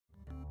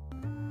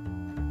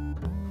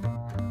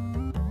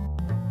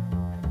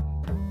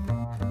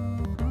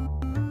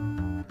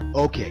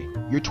Okay,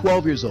 you're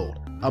 12 years old.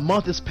 A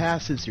month has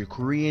passed since your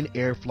Korean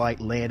air flight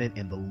landed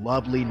in the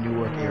lovely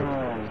Newark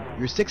airport.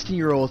 Your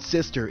 16-year-old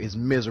sister is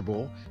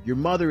miserable. Your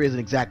mother isn't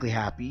exactly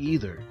happy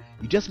either.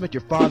 You just met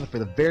your father for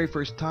the very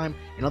first time,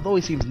 and although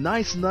he seems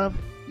nice enough,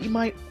 he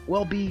might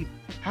well be,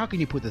 how can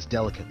you put this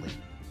delicately,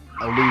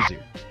 a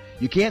loser.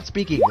 You can't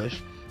speak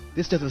English.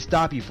 This doesn't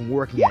stop you from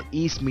working at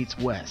East Meets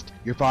West,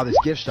 your father's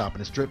gift shop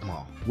in a strip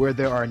mall, where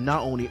there are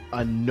not only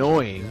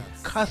annoying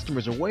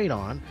customers to wait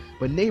on,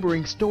 but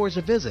neighboring stores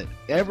to visit.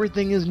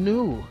 Everything is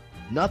new.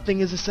 Nothing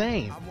is the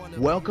same.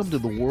 Welcome to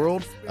the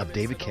world of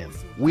David Kim.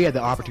 We had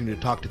the opportunity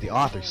to talk to the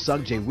author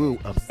Sung Jae Woo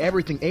of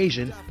Everything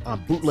Asian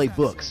on Bootleg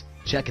Books.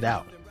 Check it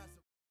out.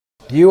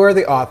 You are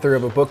the author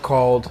of a book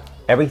called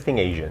Everything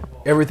Asian.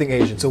 Everything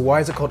Asian. So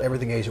why is it called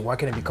Everything Asian? Why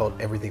can't it be called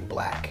Everything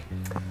Black?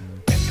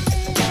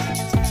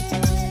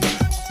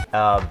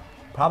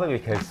 Probably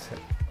because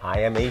I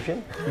am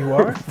Asian. You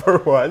are? For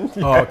one.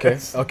 Oh, okay,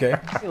 okay.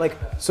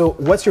 So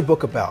what's your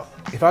book about?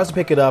 If I was to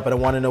pick it up and I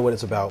want to know what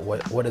it's about,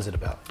 what is it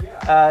about?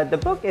 The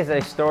book is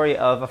a story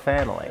of a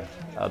family,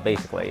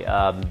 basically.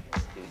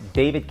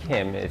 David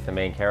Kim is the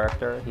main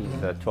character. He's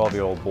a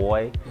 12-year-old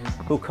boy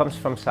who comes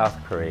from South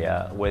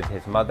Korea with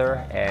his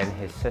mother and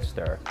his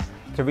sister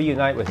to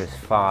reunite with his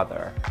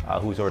father,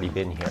 who's already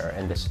been here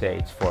in the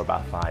States for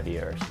about 5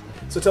 years.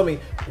 So tell me,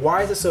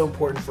 why is it so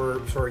important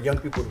for young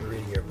people to be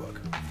reading your book?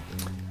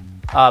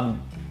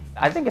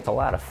 I think it's a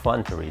lot of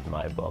fun to read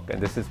my book,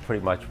 and this is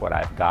pretty much what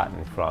I've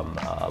gotten from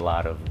a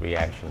lot of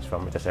reactions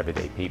from just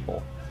everyday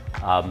people.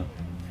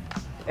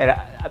 And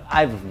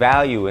I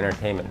value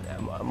entertainment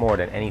more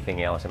than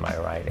anything else in my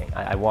writing.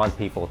 I want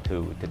people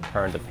to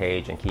turn the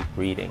page and keep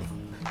reading.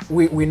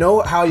 We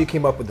know how you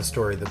came up with the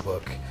story of the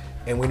book,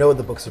 and we know what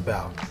the book's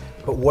about,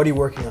 but what are you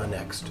working on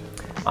next?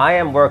 I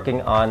am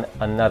working on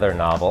another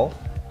novel.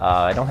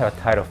 I don't have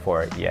a title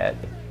for it yet.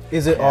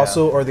 Is it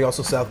also, are they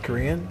also South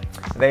Korean?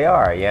 They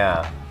are,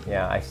 yeah.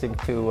 Yeah, I seem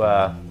to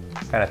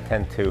kind of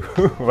tend to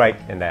write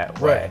in that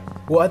way.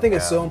 Right. Well, I think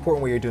it's so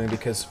important what you're doing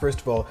because,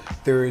 first of all,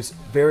 there's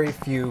very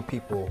few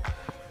people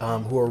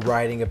who are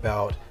writing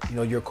about,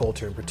 your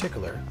culture in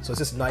particular. So it's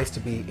just nice to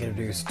be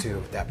introduced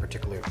to that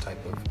particular type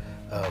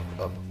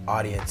of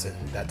audience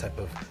and that type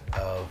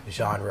of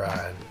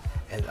genre.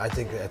 And I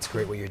think that's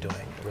great what you're doing.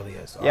 It really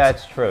is. Awesome. Yeah,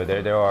 it's true.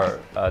 There are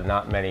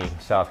not many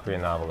South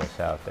Korean novelists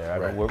out there.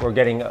 Right. I mean, we're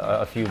getting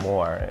a few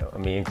more,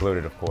 me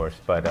included, of course,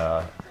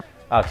 but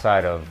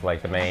outside of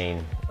like the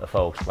main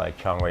folks like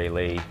Chung Rae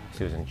Lee,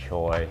 Susan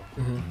Choi,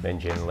 Min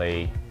Jin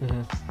Lee,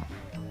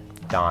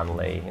 Don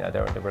Lee,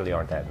 there really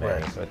aren't that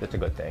many, so it's a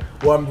good thing.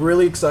 Well, I'm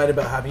really excited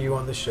about having you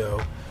on the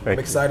show. Thank I'm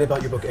excited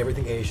about your book,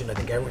 Everything Asian. I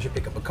think everyone should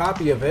pick up a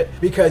copy of it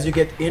because you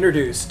get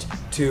introduced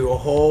to a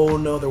whole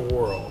nother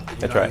world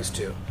that you're not used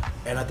to.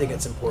 And I think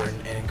it's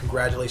important, and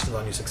congratulations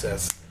on your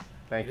success.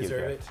 Thank you. You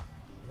deserve it.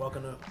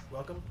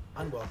 Welcome,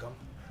 unwelcome.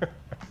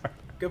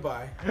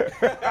 Goodbye.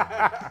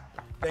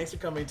 Thanks for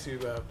coming to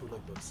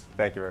Bootleg Books.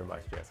 Thank you very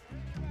much, Jeff.